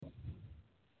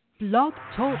Blog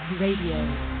Talk Radio.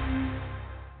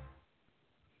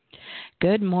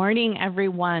 Good morning,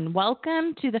 everyone.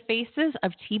 Welcome to the Faces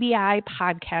of TBI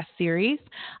podcast series.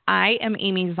 I am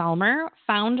Amy Zellmer,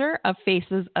 founder of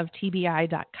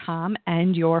facesoftbi.com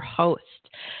and your host.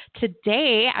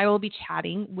 Today, I will be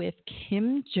chatting with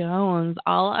Kim Jones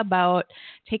all about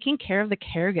taking care of the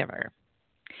caregiver.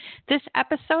 This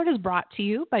episode is brought to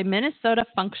you by Minnesota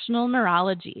Functional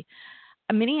Neurology,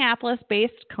 a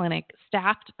Minneapolis-based clinic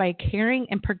staffed by a caring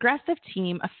and progressive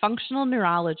team of functional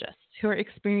neurologists who are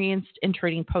experienced in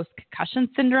treating post-concussion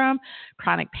syndrome,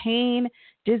 chronic pain,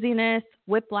 dizziness,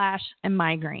 whiplash, and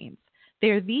migraines.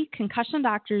 They are the concussion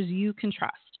doctors you can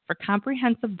trust for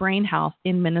comprehensive brain health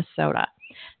in Minnesota.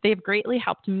 They have greatly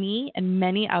helped me and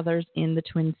many others in the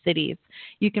Twin Cities.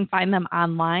 You can find them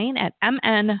online at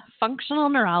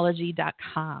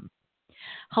mnfunctionalneurology.com.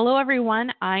 Hello,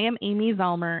 everyone. I am Amy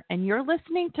Zellmer, and you're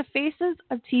listening to Faces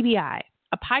of TBI,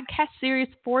 a podcast series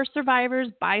for survivors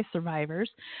by survivors,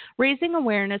 raising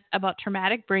awareness about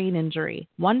traumatic brain injury,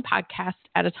 one podcast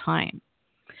at a time.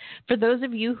 For those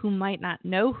of you who might not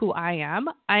know who I am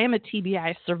a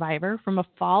TBI survivor from a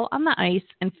fall on the ice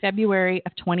in February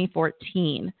of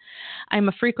 2014. I'm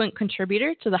a frequent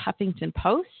contributor to the Huffington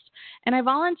Post, and I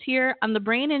volunteer on the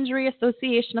Brain Injury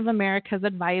Association of America's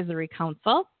Advisory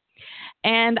Council.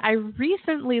 And I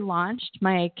recently launched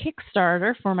my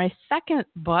Kickstarter for my second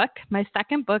book. My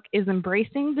second book is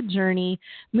Embracing the Journey,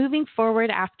 Moving Forward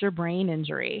After Brain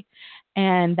Injury.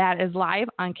 And that is live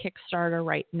on Kickstarter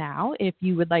right now. If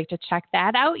you would like to check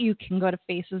that out, you can go to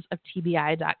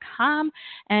facesoftbi.com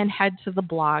and head to the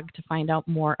blog to find out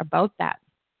more about that.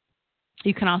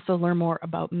 You can also learn more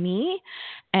about me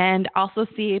and also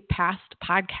see past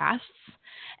podcasts.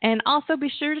 And also be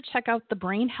sure to check out the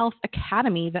Brain Health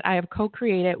Academy that I have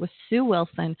co-created with Sue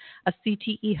Wilson, a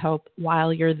CTE Hope,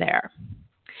 while you're there.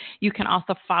 You can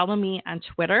also follow me on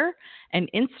Twitter and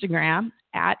Instagram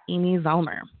at Amy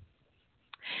Zellmer.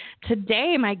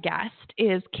 Today, my guest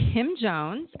is Kim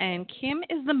Jones, and Kim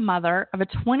is the mother of a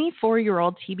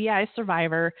 24-year-old TBI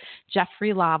survivor,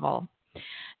 Jeffry Lovell.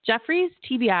 Jeffrey's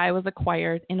TBI was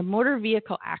acquired in a motor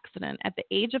vehicle accident at the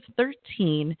age of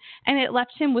 13, and it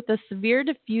left him with a severe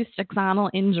diffused axonal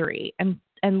injury and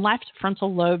left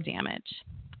frontal lobe damage.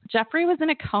 Jeffrey was in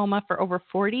a coma for over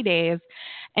 40 days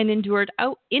and endured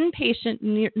inpatient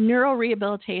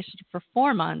neurorehabilitation for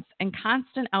 4 months and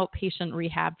constant outpatient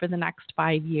rehab for the next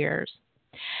 5 years.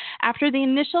 After the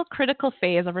initial critical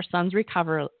phase of her son's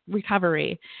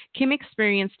recovery, Kim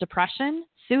experienced depression,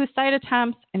 suicide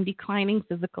attempts, and declining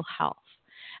physical health.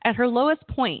 At her lowest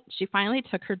point, she finally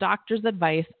took her doctor's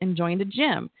advice and joined a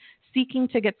gym, seeking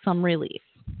to get some relief.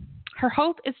 Her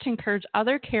hope is to encourage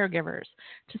other caregivers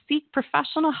to seek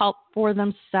professional help for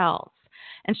themselves,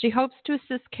 and she hopes to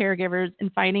assist caregivers in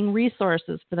finding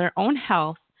resources for their own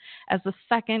health as the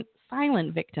second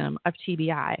silent victim of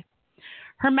TBI.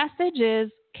 Her message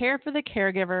is, care for the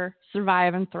caregiver,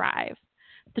 survive and thrive.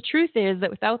 The truth is that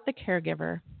without the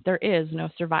caregiver, there is no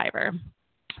survivor.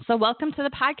 So welcome to the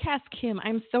podcast, Kim.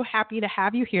 I'm so happy to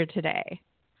have you here today.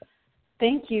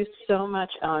 Thank you so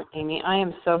much, Amy. I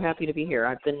am so happy to be here.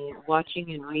 I've been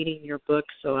watching and reading your book,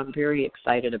 so I'm very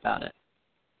excited about it.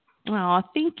 Oh,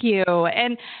 thank you.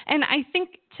 And I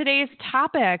think today's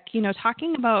topic,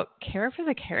 talking about care for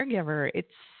the caregiver, it's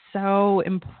so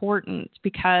important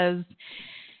because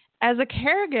as a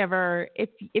caregiver,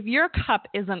 if your cup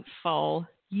isn't full,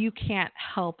 you can't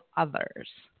help others.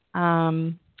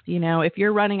 If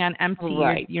you're running on empty,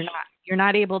 right. you're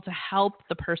not able to help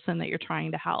the person that you're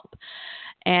trying to help.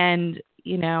 And,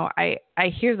 I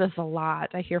hear this a lot.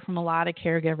 I hear from a lot of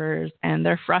caregivers, and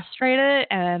they're frustrated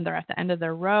and they're at the end of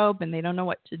their rope and they don't know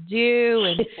what to do.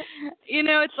 And,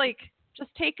 it's like,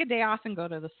 just take a day off and go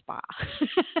to the spa.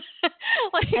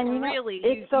 And really,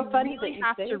 it's so funny you really that you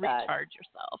have say to that. recharge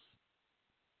yourself.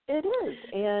 It is,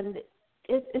 and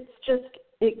it's just,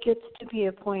 it gets to be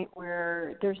a point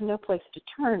where there's no place to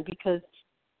turn because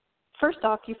first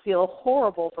off, you feel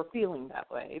horrible for feeling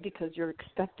that way because you're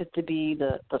expected to be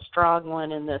the strong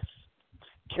one in this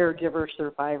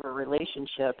caregiver-survivor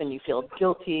relationship, and you feel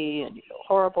guilty and you feel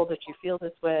horrible that you feel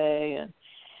this way,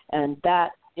 and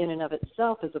that in and of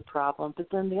itself is a problem. But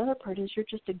then the other part is you're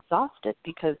just exhausted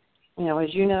because,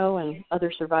 as you know and other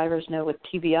survivors know with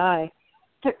TBI,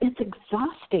 it's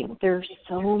exhausting. There's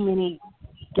so many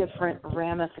different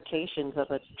ramifications of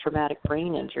a traumatic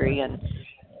brain injury, and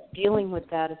dealing with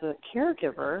that as a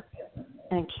caregiver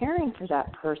and caring for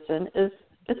that person it's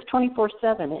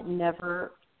 24/7. It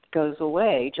never goes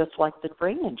away, just like the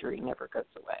brain injury never goes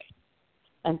away.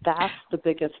 And that's the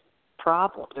biggest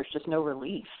problem. There's just no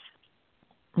relief.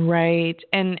 Right.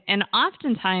 And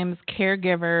oftentimes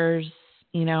caregivers,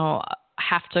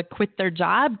 have to quit their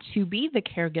job to be the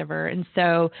caregiver. And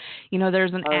so,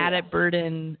 there's an added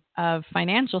burden of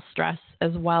financial stress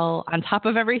as well on top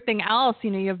of everything else.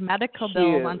 You have medical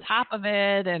bills on top of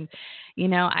it. And,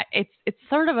 it's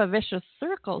sort of a vicious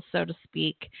circle, so to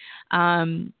speak.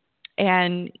 And,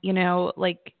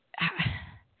 like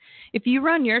if you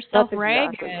run yourself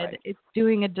ragged, right, it's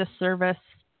doing a disservice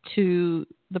to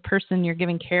the person you're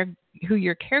giving care, who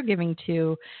you're caregiving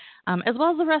to, as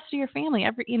well as the rest of your family.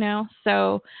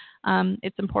 So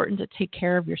it's important to take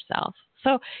care of yourself.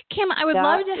 So, Kim, I would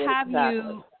love to have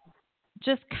you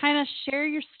just kind of share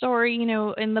your story.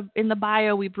 In the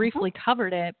bio, we briefly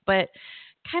covered it, but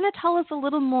kind of tell us a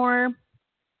little more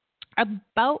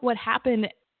about what happened,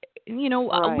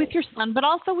 with your son, but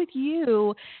also with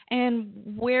you, and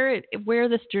where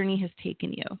this journey has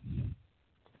taken you.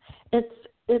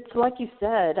 It's like you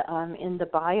said in the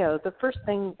bio, the first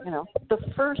thing, the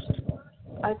first,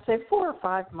 I'd say 4 or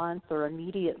 5 months or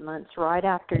immediate months right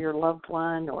after your loved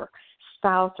one or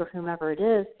spouse or whomever it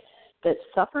is that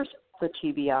suffers the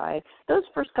TBI, those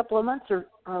first couple of months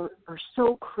are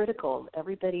so critical.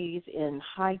 Everybody's in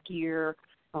high gear,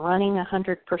 running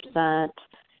 100%.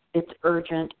 It's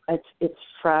urgent. It's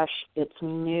fresh. It's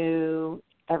new.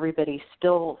 Everybody's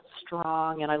still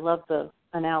strong. And I love the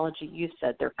analogy you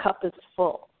said. Their cup is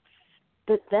full.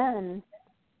 But then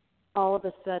all of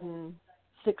a sudden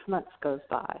 6 months goes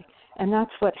by. And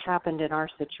that's what happened in our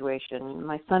situation.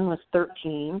 My son was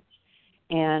 13.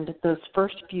 And those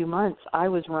first few months, I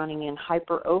was running in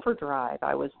hyper overdrive.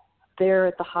 I was there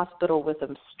at the hospital with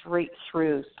him straight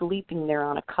through, sleeping there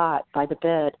on a cot by the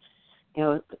bed,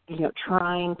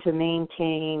 trying to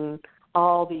maintain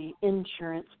all the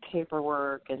insurance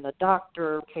paperwork and the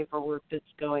doctor paperwork that's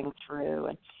going through.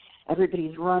 And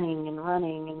everybody's running and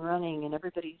running and running, and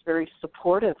everybody's very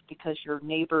supportive because your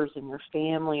neighbors and your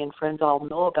family and friends all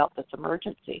know about this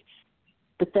emergency.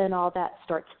 But then all that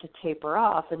starts to taper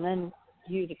off, and then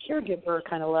you, the caregiver, are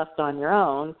kind of left on your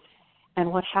own.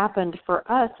 And what happened for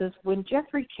us is when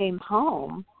Jeffrey came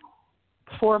home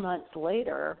 4 months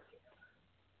later,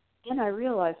 then I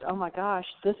realized, oh my gosh,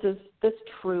 this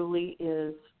truly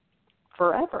is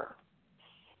forever.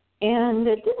 And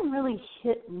it didn't really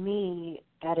hit me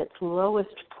at its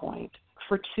lowest point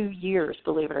for 2 years,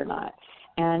 believe it or not.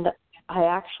 And I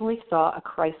actually saw a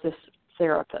crisis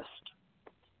therapist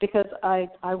because I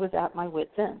was at my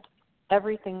wit's end.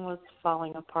 Everything was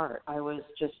falling apart. I was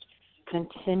just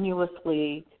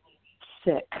continuously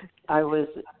sick. I was,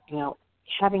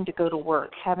 having to go to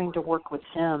work, having to work with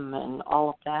him and all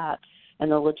of that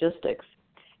and the logistics.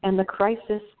 And the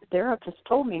crisis therapist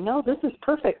told me, no, this is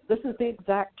perfect. This is the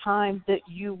exact time that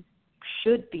you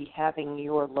should be having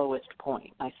your lowest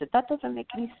point. I said, that doesn't make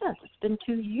any sense. It's been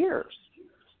 2 years.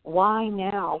 Why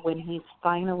now, when he's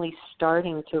finally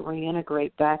starting to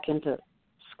reintegrate back into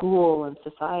school and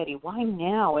society, why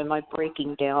now am I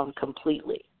breaking down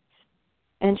completely?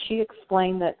 And she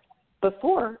explained that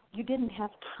before, you didn't have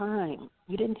time.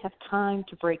 You didn't have time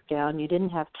to break down. You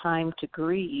didn't have time to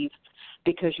grieve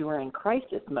because you were in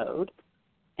crisis mode.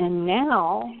 And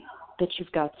now that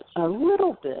you've got a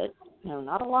little bit,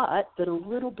 not a lot, but a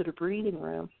little bit of breathing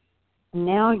room,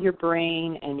 now your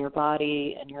brain and your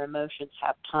body and your emotions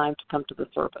have time to come to the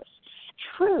surface.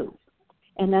 True.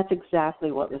 And that's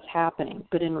exactly what was happening.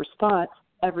 But in response,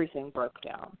 everything broke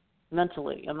down.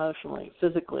 Mentally, emotionally,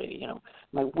 physically,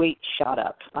 my weight shot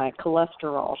up, my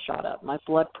cholesterol shot up, my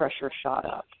blood pressure shot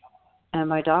up. And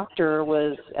my doctor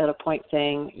was at a point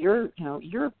saying, you're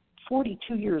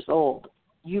 42 years old.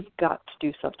 You've got to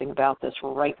do something about this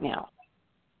right now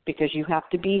because you have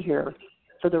to be here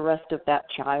for the rest of that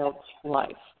child's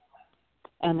life.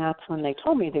 And that's when they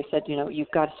told me, they said,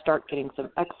 you've got to start getting some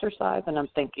exercise. And I'm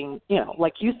thinking,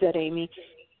 like you said, Amy,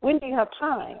 when do you have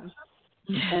time?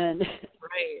 And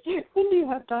right. When do you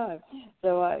have time?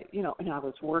 So and I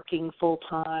was working full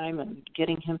time and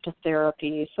getting him to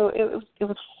therapy. So it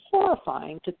was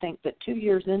horrifying to think that 2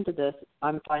 years into this,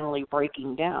 I'm finally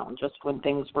breaking down just when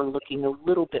things were looking a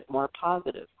little bit more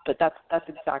positive. But that's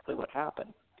exactly what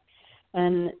happened.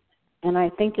 And I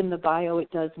think in the bio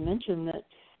it does mention that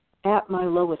at my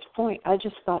lowest point, I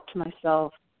just thought to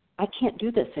myself, I can't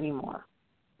do this anymore.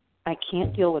 I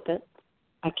can't deal with it.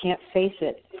 I can't face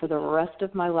it for the rest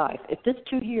of my life. If this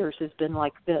 2 years has been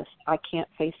like this, I can't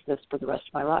face this for the rest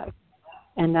of my life.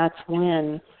 And that's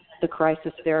when the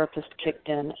crisis therapist kicked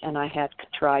in and I had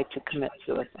tried to commit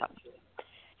suicide.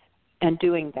 And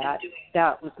doing that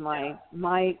was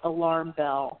my alarm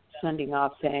bell sending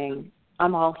off saying,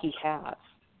 I'm all he has.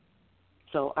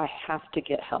 So I have to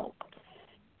get help.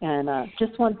 And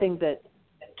just one thing that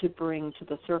to bring to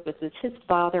the surface is his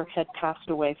father had passed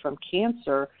away from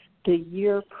cancer the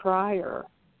year prior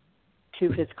to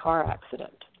his car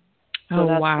accident. So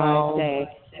that's why I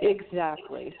say,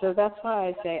 exactly. So that's why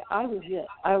I say I was it.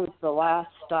 I was the last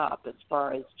stop as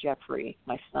far as Jeffrey,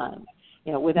 my son.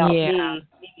 Without me,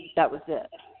 that was it.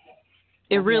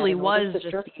 It really was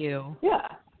just you. Yeah,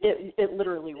 it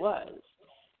literally was.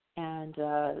 And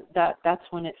that's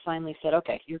when it finally said,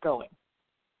 okay, you're going.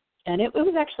 And it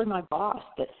was actually my boss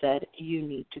that said, you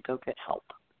need to go get help.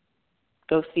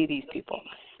 Go see these people.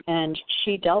 And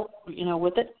she dealt,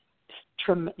 with it,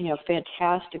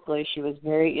 fantastically. She was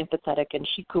very empathetic, and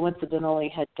she coincidentally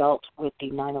had dealt with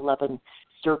the 9/11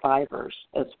 survivors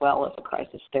as well as a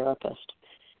crisis therapist,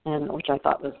 and which I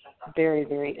thought was very,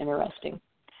 very interesting.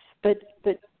 But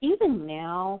even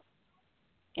now,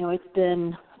 it's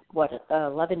been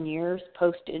 11 years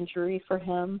post-injury for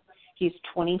him. He's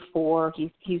 24.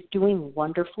 He's doing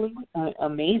wonderfully,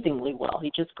 amazingly well.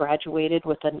 He just graduated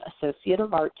with an Associate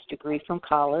of Arts degree from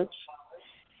college.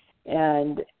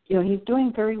 And, he's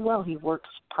doing very well. He works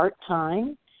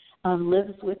part-time,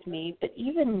 lives with me. But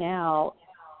even now,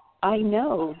 I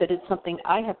know that it's something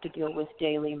I have to deal with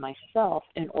daily myself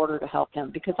in order to help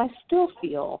him, because I still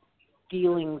feel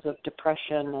feelings of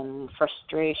depression and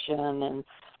frustration, and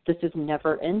this is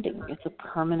never ending. It's a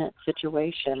permanent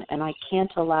situation, and I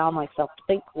can't allow myself to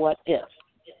think, what if?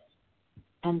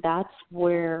 And that's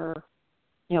where,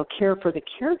 care for the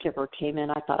caregiver came in.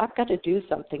 I thought, I've got to do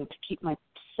something to keep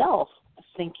myself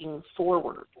thinking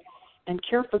forward. And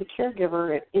care for the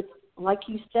caregiver, it's like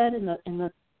you said in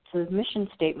the mission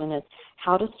statement, is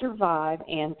how to survive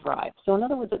and thrive. So in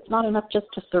other words, it's not enough just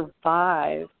to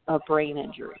survive a brain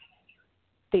injury.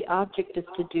 The object is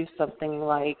to do something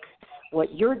like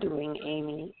what you're doing,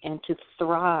 Amy, and to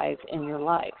thrive in your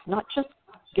life, not just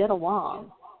get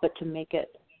along, but to make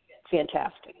it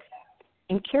fantastic.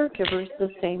 And caregivers the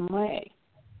same way.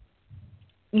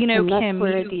 Kim,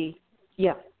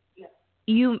 yeah.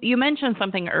 You mentioned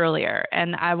something earlier,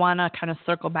 and I want to kind of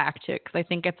circle back to it because I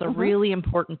think it's a really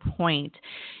important point.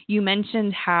 You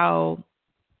mentioned how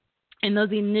in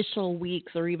those initial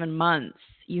weeks or even months,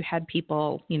 you had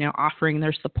people, offering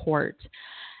their support,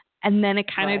 and then it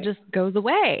kind of just goes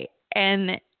away.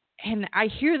 And I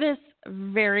hear this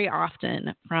very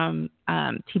often from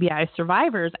TBI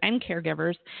survivors and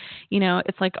caregivers.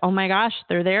 It's like, oh my gosh,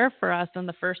 they're there for us in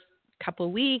the first couple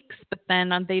of weeks, but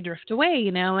then they drift away,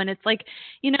 and it's like,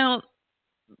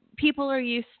 people are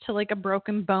used to like a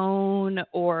broken bone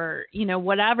or,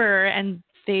 whatever, and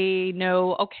they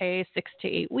know, okay, 6 to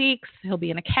 8 weeks, he'll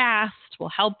be in a cast, we'll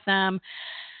help them.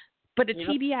 But a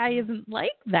TBI isn't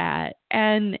like that.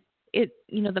 And it,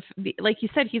 like you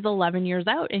said, he's 11 years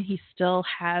out and he still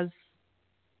has,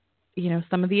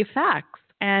 some of the effects.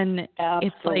 And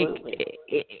Absolutely.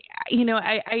 It's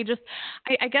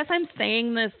like, I guess I'm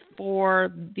saying this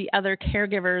for the other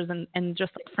caregivers and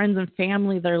just like friends and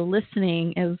family that are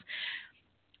listening, is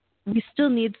we still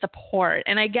need support.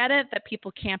 And I get it that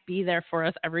people can't be there for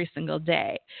us every single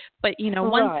day, but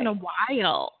once in a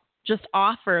while, just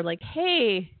offer like,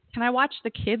 hey, can I watch the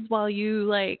kids while you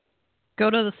like go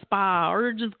to the spa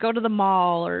or just go to the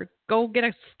mall or go get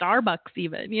a Starbucks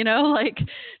even, like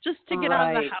just to get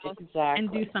out of the house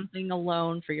and do something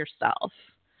alone for yourself.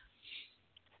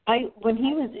 When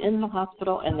he was in the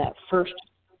hospital and that first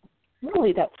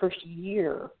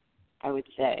year, I would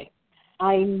say,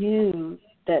 I knew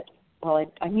that,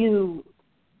 I knew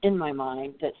in my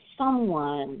mind that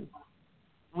someone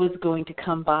was going to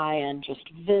come by and just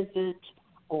visit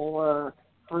or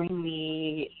bring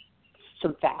me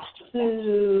some fast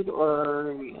food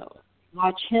or,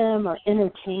 watch him or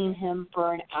entertain him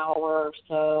for an hour or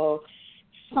so,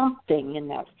 something in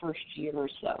that first year or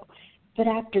so. But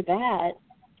after that,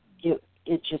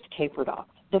 it just tapered off.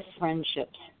 The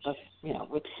friendships of,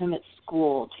 with him at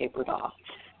school tapered off.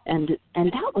 And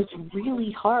that was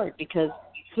really hard because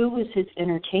who was his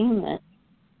entertainment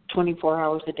 24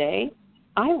 hours a day?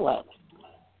 I was.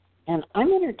 And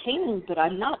I'm entertaining, but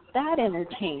I'm not that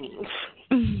entertaining.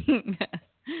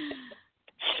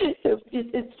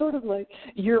 It's sort of like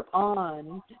you're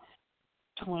on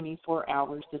 24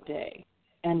 hours a day,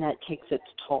 and that takes its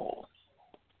toll.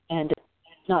 And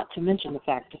not to mention the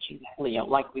fact that you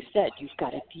like we said, you've got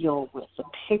to deal with the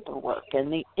paperwork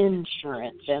and the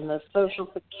insurance and the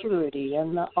Social Security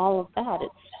and all of that.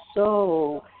 It's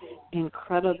so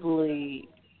incredibly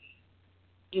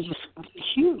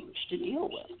huge to deal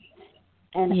with.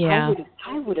 And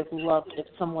I would have loved if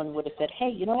someone would have said, hey,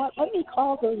 you know what, let me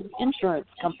call those insurance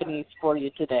companies for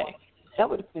you today. That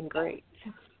would have been great.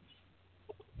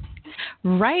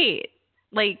 Right.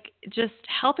 Like just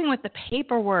helping with the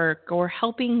paperwork or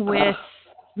helping with,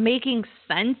 making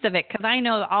sense of it, because I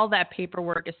know all that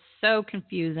paperwork is so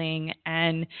confusing.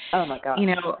 And, Oh, my gosh.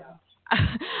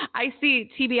 I see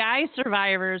TBI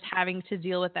survivors having to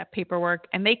deal with that paperwork,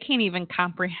 and they can't even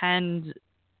comprehend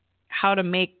how to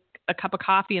make a cup of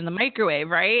coffee in the microwave,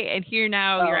 right? And here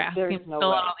now you're asking to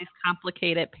fill out all these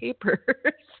complicated papers.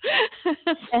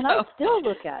 And I still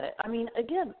look at it. I mean,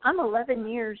 again, I'm 11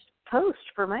 years post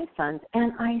for my sons,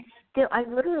 and I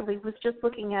literally was just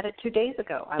looking at it 2 days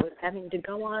ago. I was having to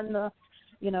go on the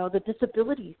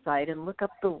disability site and look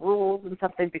up the rules and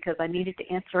something because I needed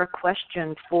to answer a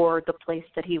question for the place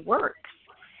that he works.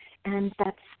 And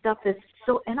that stuff is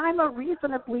so, and I'm a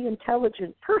reasonably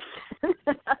intelligent person.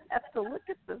 I have to look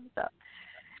at this stuff.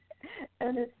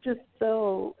 And it's just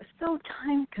so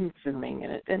time consuming,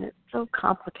 and it's so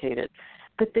complicated.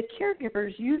 But the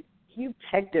caregivers, you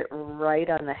pegged it right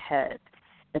on the head.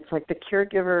 It's like the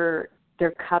caregiver,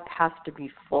 their cup has to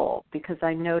be full, because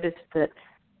I noticed that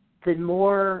the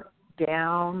more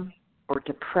down or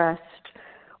depressed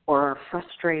or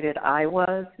frustrated I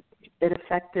was, it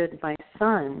affected my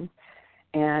son.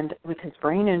 And with his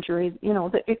brain injury,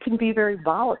 it can be very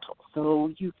volatile.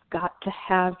 So you've got to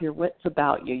have your wits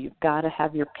about you. You've got to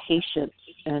have your patience,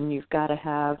 and you've got to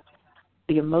have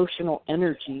the emotional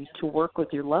energy to work with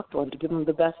your loved one to give them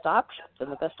the best options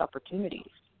and the best opportunities.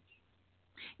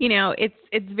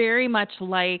 It's very much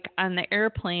like on the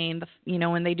airplane,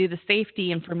 when they do the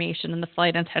safety information and the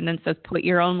flight attendant says, put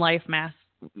your own life mask,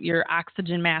 your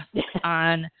oxygen mask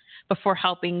on before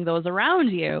helping those around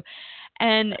you.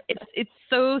 And it's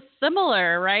so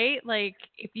similar, right? Like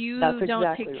if you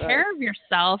don't take care of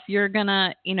yourself, you're going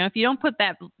to, if you don't put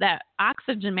that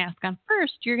oxygen mask on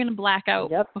first, you're going to black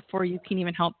out before you can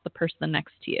even help the person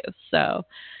next to you. So.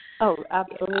 Oh,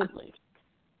 absolutely. Yeah.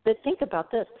 But think about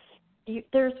this.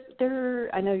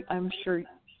 I'm sure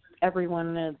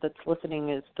everyone that's listening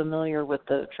is familiar with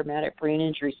the traumatic brain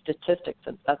injury statistics,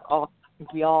 and that's all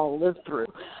we all live through.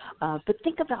 But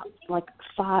think about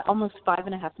almost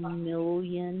 5.5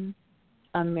 million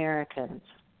Americans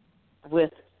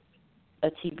with a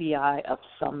TBI of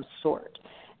some sort.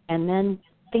 And then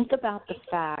think about the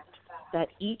fact that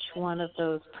each one of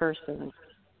those persons,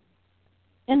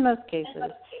 in most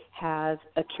cases, has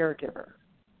a caregiver.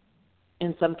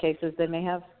 In some cases, they may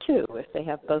have two if they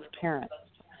have both parents,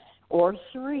 or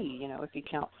three, if you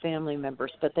count family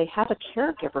members, but they have a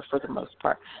caregiver for the most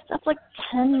part. That's like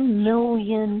 10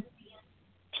 million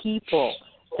people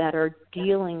that are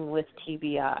dealing with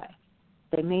TBI.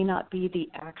 They may not be the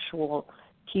actual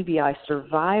TBI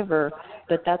survivor,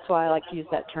 but that's why I like to use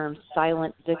that term,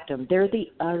 silent victim. They're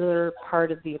the other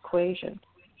part of the equation.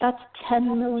 That's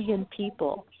 10 million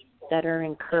people that are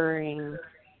incurring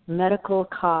medical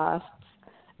costs,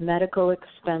 medical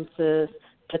expenses,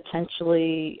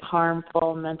 potentially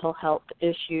harmful mental health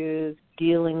issues,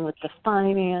 dealing with the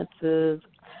finances,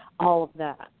 all of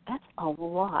that. That's a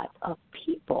lot of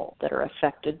people that are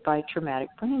affected by traumatic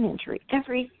brain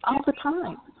injury all the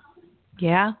time.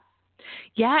 Yeah.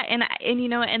 Yeah,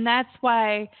 and that's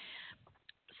why,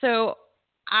 so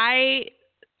I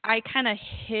kind of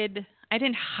I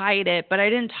didn't hide it, but I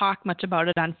didn't talk much about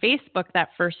it on Facebook that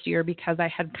first year because I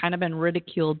had kind of been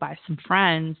ridiculed by some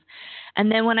friends.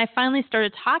 And then when I finally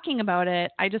started talking about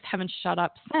it, I just haven't shut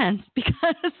up since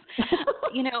because,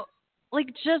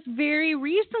 just very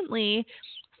recently,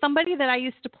 somebody that I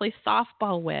used to play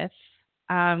softball with,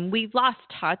 we lost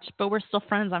touch, but we're still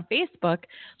friends on Facebook.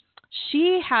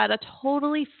 She had a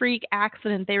totally freak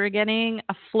accident. They were getting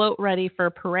a float ready for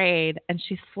a parade, and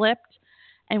she slipped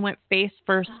and went face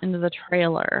first into the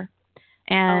trailer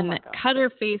and cut her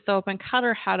face open, cut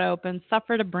her head open,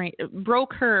 suffered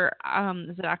broke her,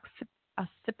 is it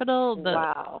occipital?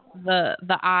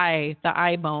 The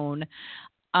eye bone,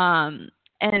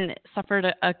 and suffered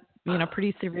a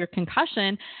pretty severe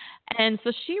concussion. And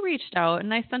so she reached out,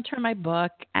 and I sent her my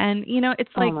book, and,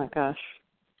 it's like, oh my gosh.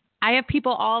 I have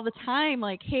people all the time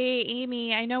like, hey,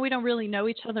 Amy, I know we don't really know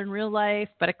each other in real life,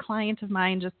 but a client of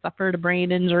mine just suffered a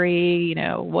brain injury.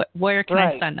 Where can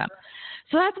I send them?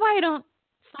 So that's why I don't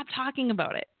stop talking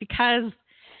about it, because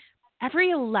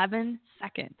every 11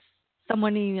 seconds,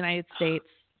 someone in the United States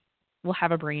will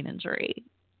have a brain injury.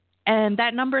 And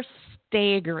that number's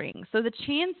staggering. So the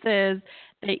chances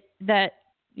that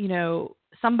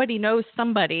somebody knows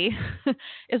somebody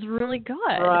is really good.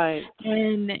 Right.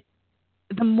 And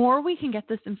the more we can get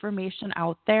this information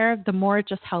out there, the more it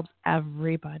just helps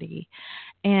everybody.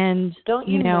 And don't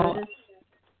you notice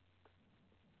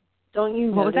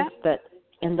that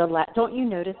in the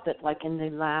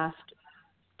last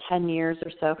 10 years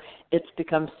or so, it's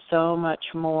become so much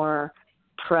more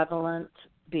prevalent,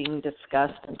 being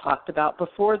discussed and talked about?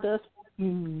 Before this, you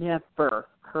never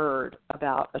heard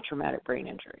about a traumatic brain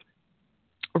injury.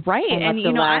 Right. And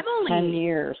you know, last 10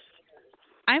 years.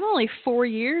 I'm only 4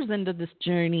 years into this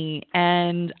journey,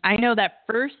 and I know that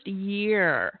first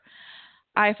year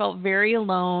I felt very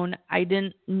alone. I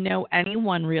didn't know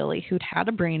anyone really who'd had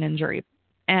a brain injury.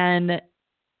 And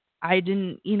I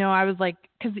didn't, you know, I was like,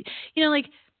 because, you know, like,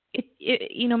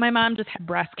 you know, my mom just had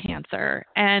breast cancer,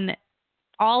 and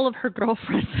all of her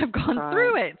girlfriends have gone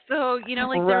through it. So, you know,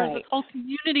 like there was this whole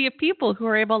community of people who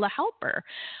were able to help her.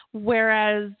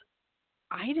 Whereas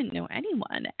I didn't know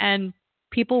anyone, and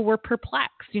people were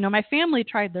perplexed. You know, my family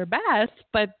tried their best,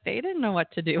 but they didn't know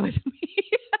what to do with me.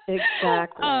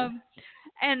 Exactly.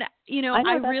 And, you know,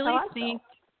 I really think,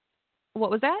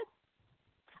 what was that?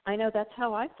 I know that's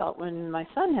how I felt when my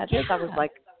son had his. I was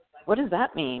like, what does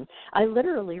that mean? I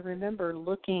literally remember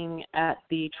looking at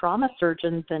the trauma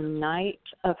surgeon the night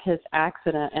of his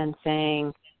accident and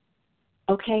saying,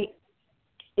 okay,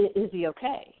 is he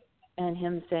okay? And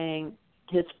him saying,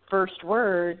 his first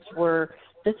words were,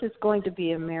 this is going to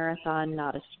be a marathon,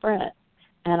 not a sprint.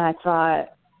 And I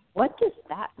thought, what does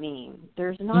that mean?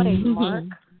 There's not a mark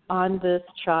on this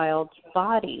child's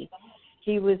body.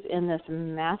 He was in this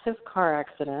massive car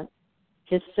accident.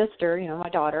 His sister, you know, my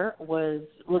daughter,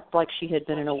 looked like she had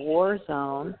been in a war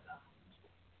zone.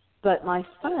 But my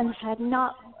son had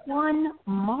not one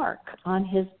mark on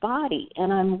his body.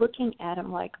 And I'm looking at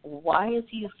him like, why is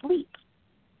he asleep?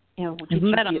 You know,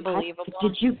 Isn't that unbelievable?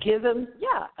 Did you give him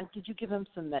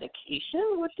some medication?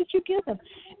 What did you give him?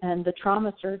 And the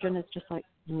trauma surgeon is just like,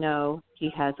 no, he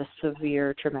has a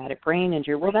severe traumatic brain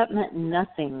injury. Well, that meant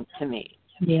nothing to me.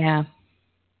 Yeah.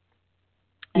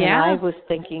 And I was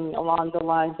thinking along the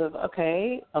lines of,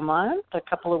 okay, a month, a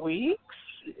couple of weeks,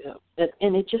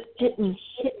 and it just didn't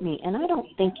hit me. And I don't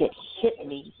think it hit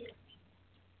me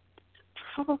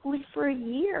probably for a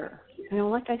year. You know,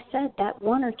 like I said, that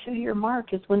 1 or 2 year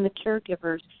mark is when the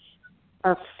caregivers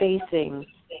are facing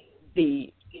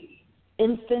the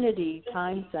infinity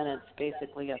time sentence,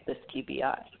 basically, of this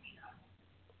TBI.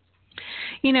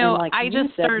 You know, and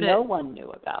like no one knew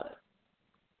about it.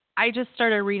 I just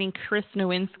started reading Chris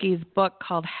Nowinski's book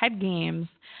called Head Games,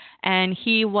 and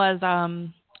he was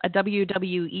a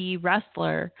WWE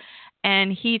wrestler,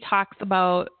 and he talks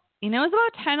about, you know, it was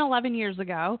about 10, 11 years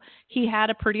ago, he had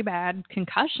a pretty bad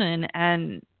concussion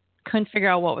and couldn't figure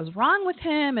out what was wrong with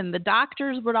him, and the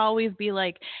doctors would always be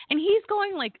like, and he's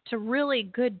going like to really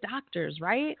good doctors,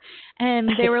 right? And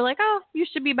they were like, oh, you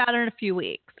should be better in a few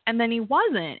weeks. And then he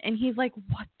wasn't, and he's like,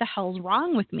 what the hell's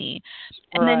wrong with me?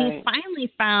 And then he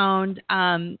finally found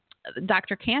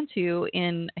Dr. Cantu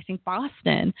in, I think,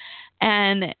 Boston,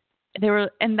 and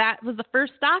that was the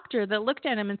first doctor that looked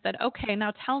at him and said, okay,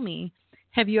 now tell me,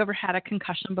 have you ever had a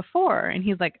concussion before? And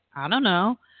he's like, I don't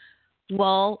know.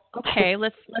 Well, okay,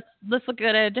 let's look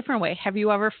at it a different way. Have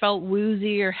you ever felt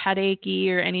woozy or headachy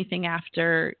or anything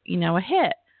after, you know, a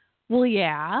hit? Well,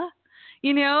 yeah,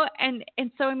 you know, and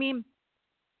so, I mean,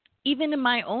 even in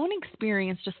my own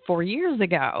experience just 4 years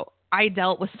ago, I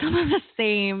dealt with some of the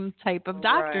same type of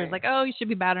doctors, like, oh, you should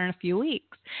be better in a few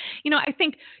weeks. You know, I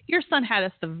think your son had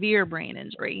a severe brain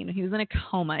injury. You know, he was in a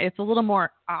coma. It's a little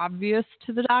more obvious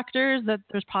to the doctors that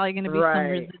there's probably going to be some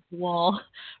residual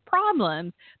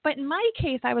problems. But in my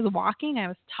case, I was walking, I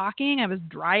was talking, I was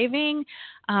driving.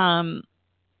 Oh,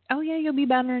 yeah, you'll be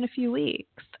better in a few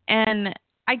weeks. And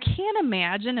I can't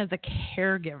imagine as a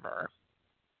caregiver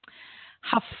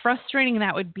how frustrating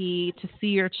that would be to see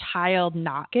your child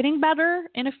not getting better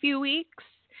in a few weeks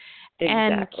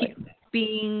and keep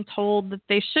being told that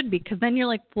they should be. Because then you're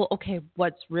like, well, okay,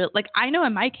 what's real? Like, I know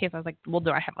in my case, I was like, well, do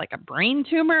I have like a brain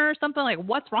tumor or something? Like,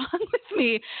 what's wrong with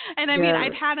me? And I mean,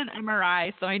 I'd had an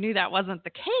MRI, so I knew that wasn't the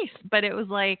case. But it was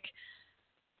like,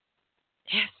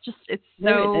 it's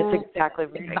so exactly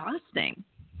exhausting.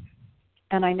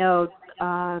 And I know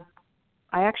I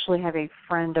actually have a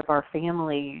friend of our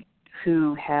family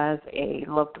who has a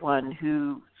loved one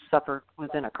who was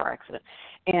in a car accident.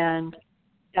 And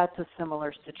that's a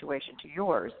similar situation to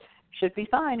yours. Should be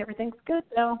fine, everything's good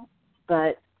now,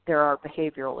 but there are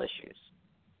behavioral issues.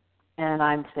 And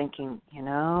I'm thinking, you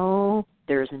know,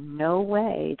 there's no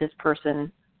way this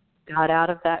person got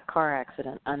out of that car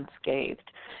accident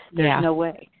unscathed. There's no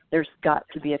way. There's got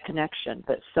to be a connection.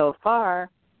 But so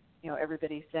far, you know,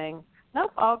 everybody's saying,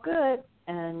 nope, all good.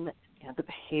 And you know, the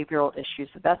behavioral issues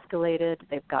have escalated.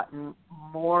 They've gotten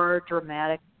more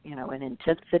dramatic, you know, in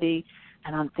intensity.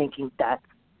 And I'm thinking that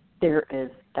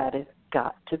has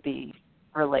got to be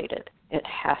related. It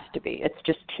has to be. It's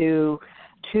just too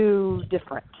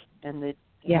different. And the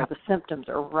symptoms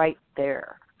are right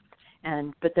there.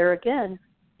 But there again,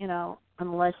 you know,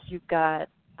 unless you've got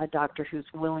a doctor who's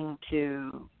willing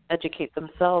to educate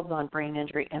themselves on brain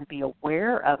injury and be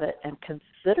aware of it and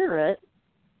consider it,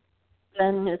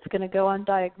 then it's going to go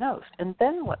undiagnosed. And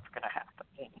then what's going to happen?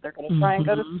 They're going to try and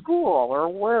go to school or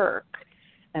work.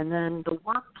 And then the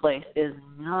workplace is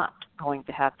not going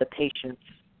to have the patience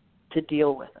to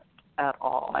deal with it at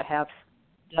all. I have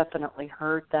definitely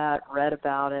heard that, read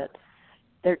about it.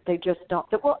 They just don't.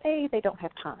 Well, they don't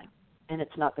have time, and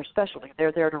it's not their specialty.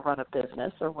 They're there to run a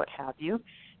business or what have you,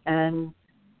 and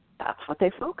that's what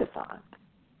they focus on.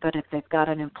 But if they've got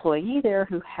an employee there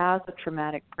who has a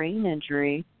traumatic brain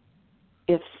injury,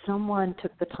 if someone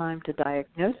took the time to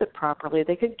diagnose it properly,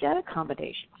 they could get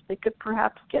accommodations. They could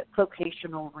perhaps get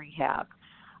vocational rehab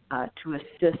to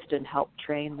assist and help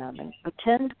train them, and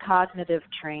attend cognitive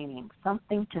training,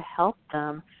 something to help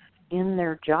them in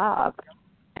their job.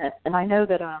 And I know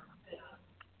that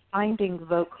finding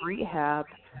voc rehab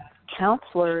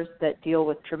counselors that deal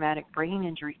with traumatic brain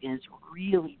injury is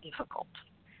really difficult.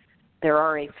 There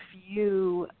are a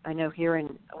few, I know we're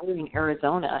in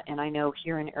Arizona, and I know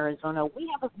here in Arizona we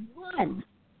have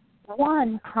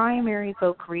one primary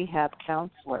voc rehab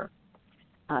counselor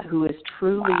who is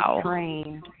truly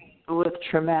trained with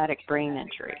traumatic brain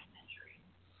injury.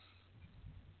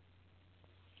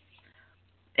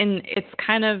 And it's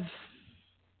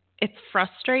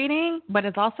frustrating, but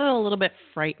it's also a little bit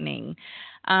frightening.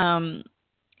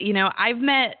 I've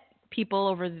met people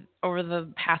over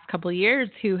the past couple of years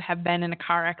who have been in a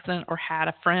car accident or had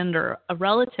a friend or a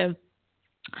relative,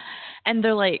 and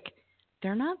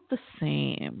they're not the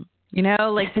same.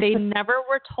 They never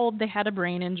were told they had a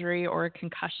brain injury or a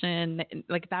concussion.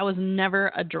 That was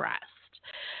addressed.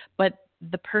 But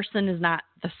the person is not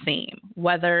the same,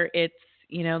 whether it's,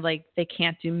 they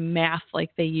can't do math like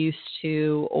they used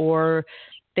to, or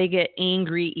they get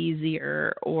angry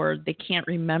easier, or they can't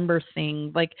remember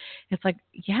things.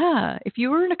 If you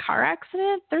were in a car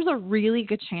accident, there's a really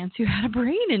good chance you had a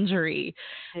brain injury.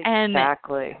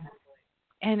 Exactly.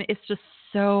 And it's just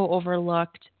so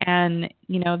overlooked. And,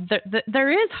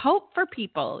 there is hope for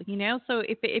people, so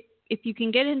if you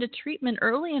can get into treatment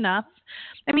early enough,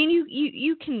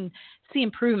 you can see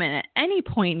improvement at any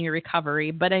point in your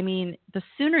recovery. But the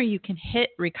sooner you can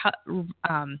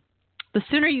the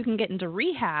sooner you can get into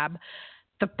rehab,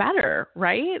 the better,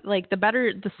 right?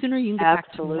 The sooner you can get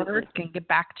back to work and get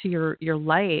back to your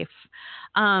life.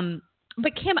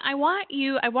 But Kim, I want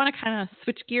to kind of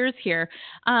switch gears here.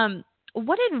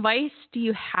 What advice do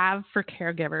you have for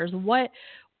caregivers?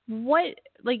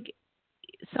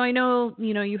 So I know,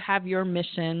 you have your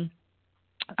mission,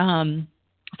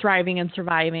 thriving and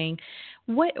surviving.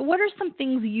 What are some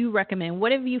things you recommend?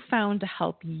 What have you found to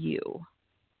help you?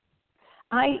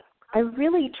 I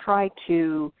really try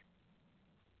to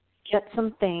get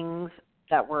some things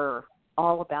that were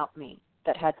all about me,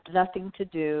 that had nothing to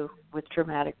do with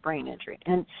traumatic brain injury.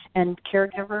 And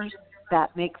caregivers,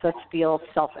 that makes us feel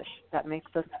selfish. That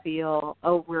makes us feel,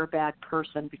 we're a bad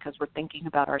person because we're thinking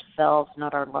about ourselves,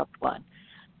 not our loved one.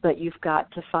 But you've got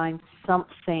to find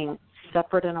something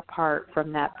separate and apart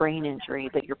from that brain injury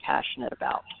that you're passionate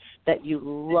about, that you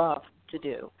love to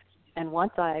do. And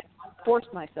once I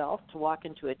forced myself to walk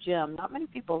into a gym, not many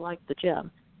people like the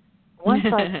gym. Once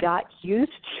I got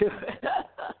used to it,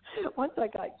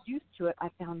 I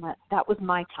found that was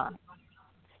my time.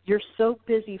 You're so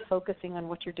busy focusing on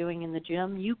what you're doing in the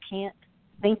gym, you can't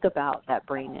think about that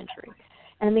brain injury.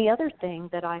 And the other thing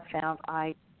that I found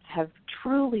I have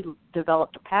truly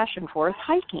developed a passion for is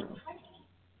hiking.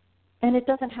 And it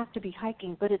doesn't have to be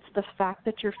hiking, but it's the fact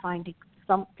that you're finding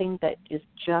something that is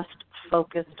just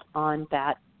focused on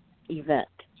that event.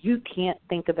 You can't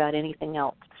think about anything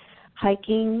else.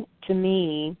 Hiking, to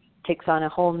me, takes on a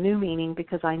whole new meaning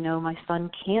because I know my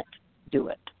son can't do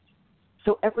it.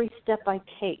 So every step I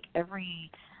take,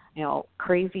 every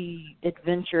crazy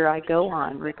adventure I go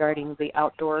on regarding the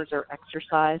outdoors or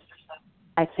exercise,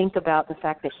 I think about the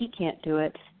fact that he can't do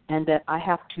it and that I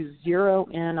have to zero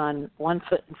in on one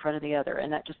foot in front of the other,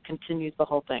 and that just continues the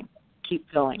whole thing.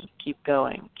 Keep going, keep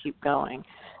going, keep going.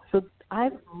 So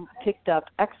I've picked up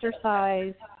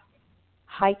exercise,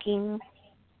 hiking,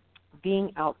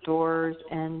 being outdoors,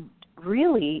 and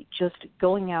really just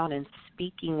going out and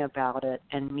speaking about it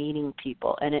and meeting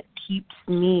people. And it keeps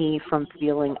me from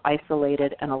feeling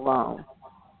isolated and alone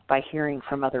by hearing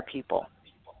from other people.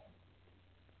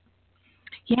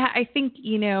 Yeah, I think,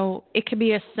 it could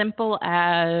be as simple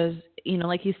as,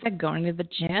 like you said, going to the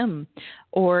gym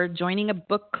or joining a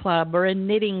book club or a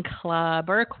knitting club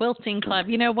or a quilting club,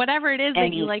 whatever it is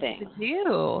that you like to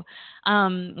do.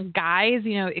 Guys,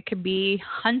 it could be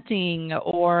hunting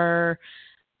or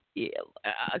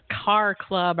a car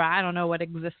club. I don't know what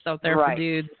exists out there for Right.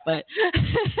 dudes, but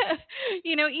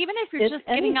even if you're It's just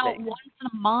getting out anything. once in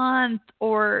a month,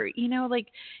 or like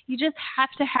you just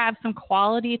have to have some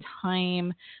quality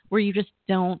time where you just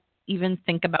don't even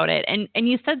think about it. And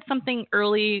you said something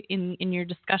early in your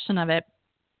discussion of it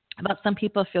about some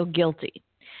people feel guilty,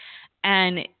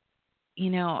 and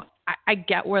I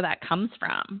get where that comes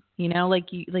from.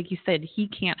 Like you said, he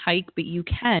can't hike, but you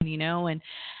can.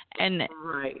 And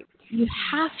Right. you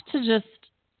have to just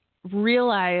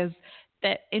realize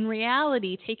that in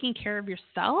reality, taking care of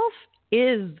yourself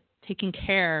is taking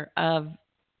care of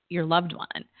your loved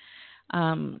one.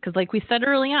 Because like we said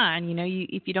early on,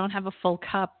 if you don't have a full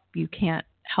cup, you can't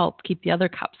help keep the other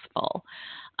cups full.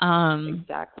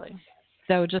 Exactly.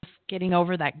 So just getting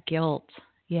over that guilt.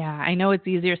 Yeah, I know it's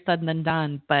easier said than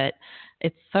done, but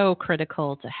it's so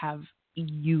critical to have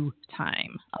you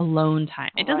time, alone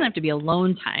time. It doesn't have to be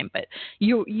alone time, but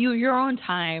your own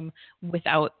time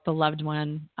without the loved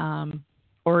one,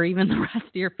 or even the rest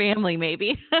of your family,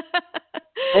 maybe.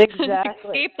 Exactly.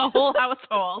 Escape the whole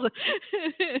household.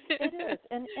 It is,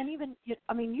 and even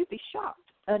you'd be shocked.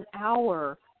 An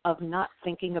hour of not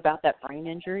thinking about that brain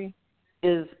injury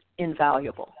is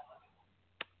invaluable.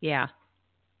 Yeah.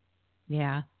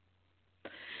 Yeah.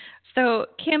 So,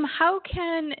 Kim,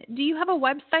 do you have a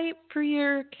website for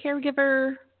your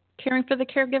caregiver, caring for the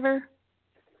caregiver?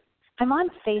 I'm on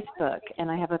Facebook, and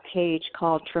I have a page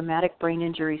called Traumatic Brain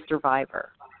Injury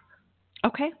Survivor.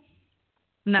 Okay.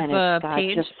 And that's and a it's got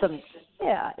page?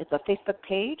 It's a Facebook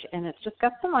page, and it's just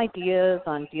got some ideas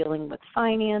on dealing with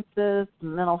finances,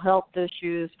 mental health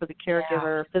issues for the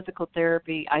caregiver, physical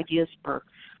therapy, ideas for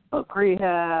book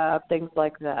rehab, things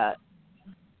like that.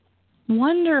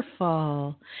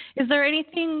 Wonderful. Is there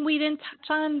anything we didn't touch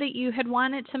on that you had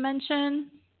wanted to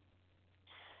mention?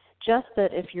 Just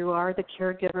that if you are the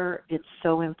caregiver, it's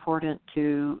so important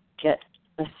to get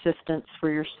assistance for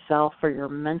yourself, for your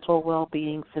mental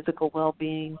well-being, physical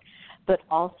well-being, but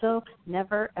also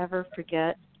never, ever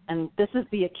forget, and this is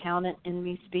the accountant in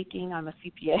me speaking, I'm a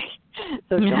CPA,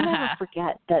 so don't ever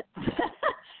forget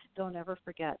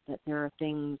that there are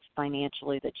things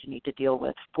financially that you need to deal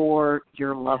with for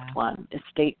your loved one.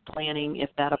 Estate planning, if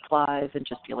that applies, and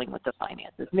just dealing with the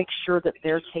finances. Make sure that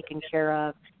they're taken care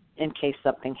of in case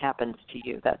something happens to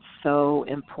you. That's so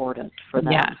important for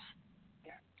them.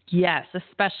 Yes,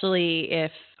 especially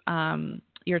if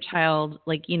your child,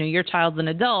 your child's an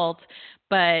adult,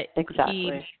 but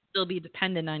he still be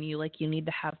dependent on you. Like, you need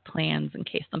to have plans in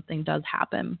case something does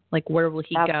happen. Like, where will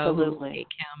he go? Who will take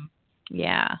him?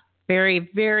 Yeah. Very,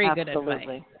 very good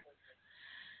advice.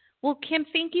 Well, Kim,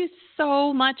 thank you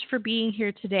so much for being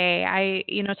here today.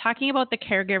 Talking about the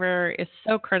caregiver is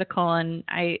so critical, and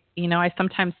I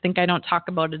sometimes think I don't talk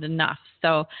about it enough.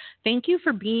 So thank you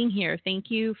for being here.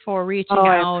 Thank you for reaching out.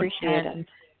 I appreciate it.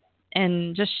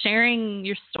 And just sharing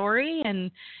your story. And,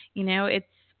 and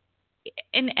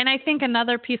I think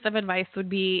another piece of advice would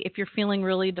be, if you're feeling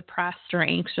really depressed or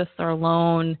anxious or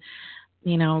alone,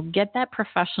 get that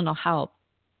professional help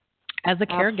as a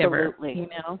caregiver. Absolutely.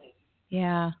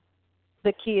 Yeah.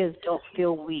 The key is don't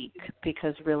feel weak,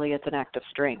 because really it's an act of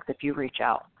strength if you reach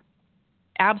out.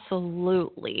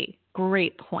 Absolutely.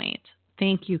 Great point.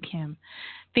 Thank you, Kim.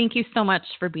 Thank you so much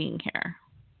for being here.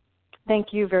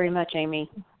 Thank you very much,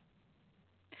 Amy.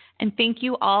 And thank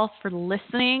you all for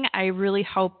listening. I really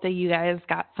hope that you guys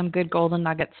got some good golden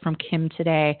nuggets from Kim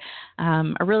today.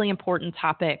 A really important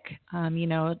topic.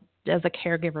 As a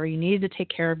caregiver, you need to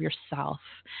take care of yourself.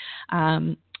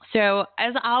 So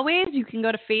as always, you can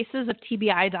go to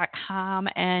facesoftbi.com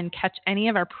and catch any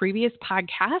of our previous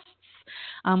podcasts.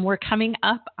 We're coming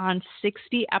up on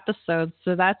 60 episodes,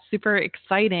 so that's super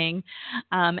exciting.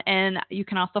 And you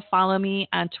can also follow me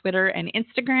on Twitter and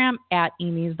Instagram at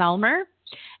Amy Zellmer.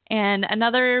 And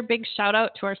another big shout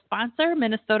out to our sponsor,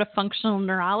 Minnesota Functional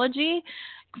Neurology.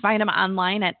 You can find them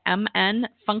online at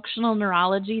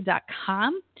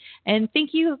mnfunctionalneurology.com. And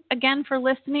thank you again for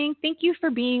listening. Thank you for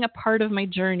being a part of my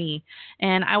journey.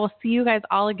 And I will see you guys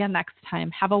all again next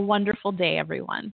time. Have a wonderful day, everyone.